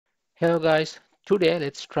Hello guys, today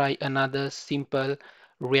let's try another simple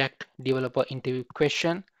React developer interview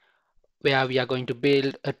question where we are going to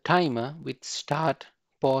build a timer with start,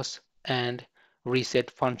 pause and reset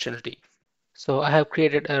functionality. So I have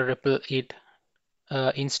created a REPL it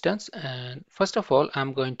instance, and first of all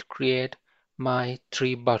I'm going to create my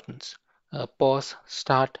three buttons, pause,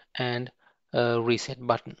 start and reset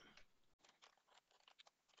button.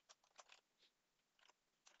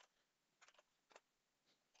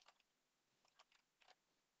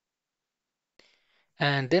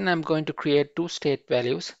 And then I'm going to create two state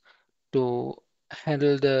values to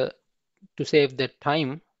handle to save the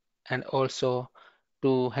time and also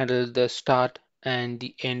to handle the start and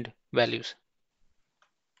the end values.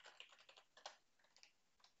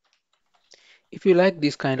 If you like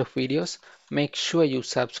these kind of videos, make sure you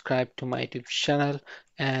subscribe to my YouTube channel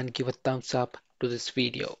and give a thumbs up to this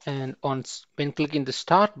video. And when clicking the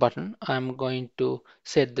start button, I'm going to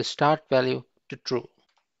set the start value to true.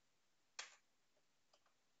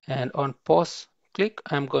 And on pause click,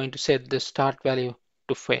 I'm going to set the start value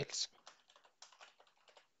to false.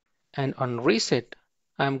 And on reset,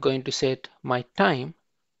 I'm going to set my time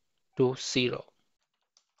to 0.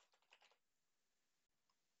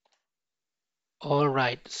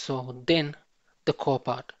 Alright, so then the core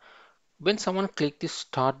part. When someone click this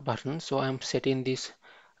start button, so I'm setting this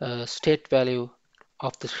state value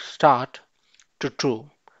of the start to true.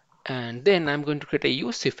 And then I'm going to create a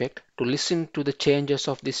use effect to listen to the changes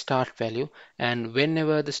of the start value. And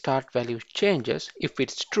whenever the start value changes, if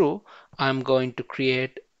it's true, I'm going to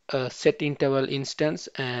create a set interval instance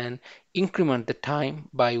and increment the time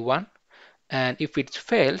by 1. And if it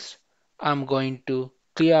fails, I'm going to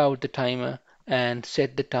clear out the timer and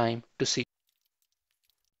set the time to 0.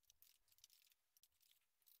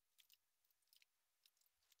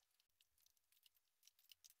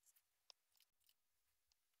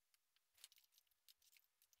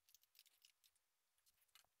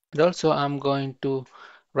 And also I'm going to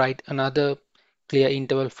write another clear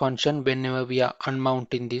interval function whenever we are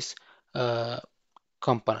unmounting this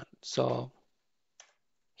component. So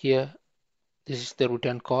here, this is the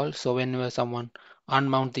return call. So whenever someone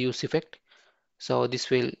unmount the use effect, so this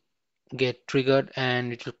will get triggered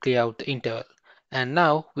and it will clear out the interval. And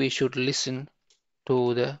now we should listen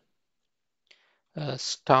to the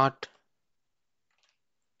start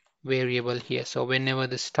variable here. So whenever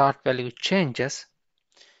the start value changes,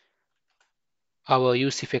 our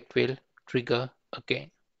use effect will trigger again.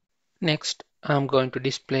 Next, I'm going to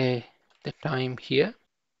display the time here.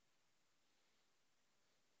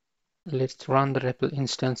 Let's run the REPL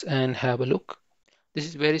instance and have a look. This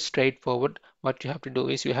is very straightforward. What you have to do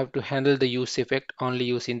is you have to handle the use effect only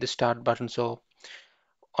using the start button. So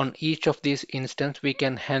on each of these instances, we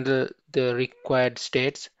can handle the required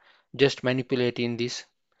states just manipulating this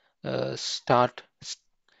start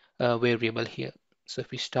variable here. So if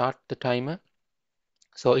we start the timer,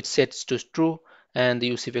 so it sets to true and the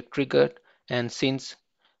use effect triggered. And since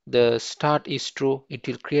the start is true, it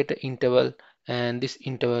will create an interval and this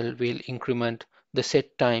interval will increment the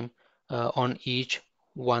set time on each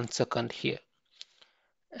 1 second here.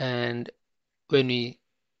 And when we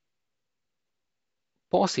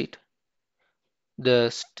pause it,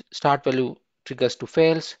 the start value triggers to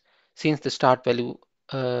fails. Since the start value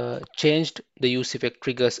changed, the use effect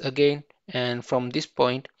triggers again. And from this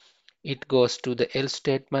point, it goes to the else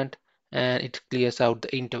statement and it clears out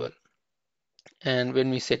the interval. And when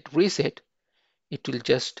we set reset, it will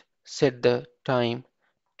just set the time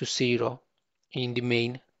to 0 in the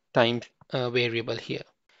main time variable here.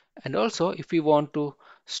 And also if we want to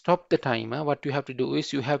stop the timer, what you have to do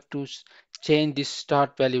is you have to change this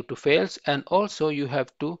start value to fails, and also you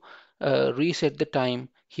have to reset the time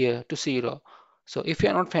here to 0. So if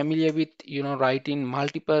you're not familiar with writing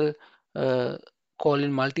multiple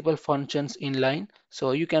calling multiple functions in line,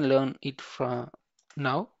 so you can learn it from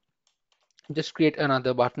now. Just create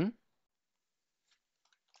another button,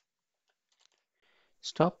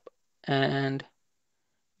 stop, and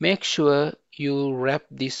make sure you wrap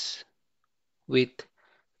this with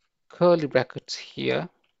curly brackets here,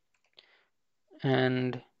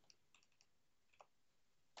 and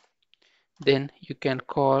then you can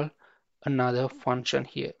call another function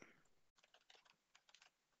here.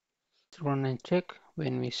 Run and check.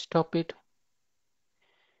 When we stop it,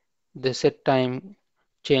 the set time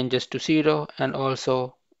changes to 0, and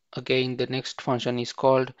also again the next function is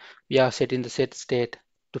called. We are setting the set state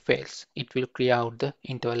to fails. It will clear out the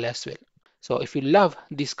interval as well. So if you love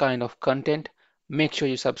this kind of content, make sure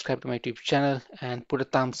you subscribe to my YouTube channel and put a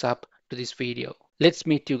thumbs up to this video. Let's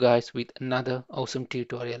meet you guys with another awesome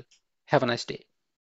tutorial. Have a nice day.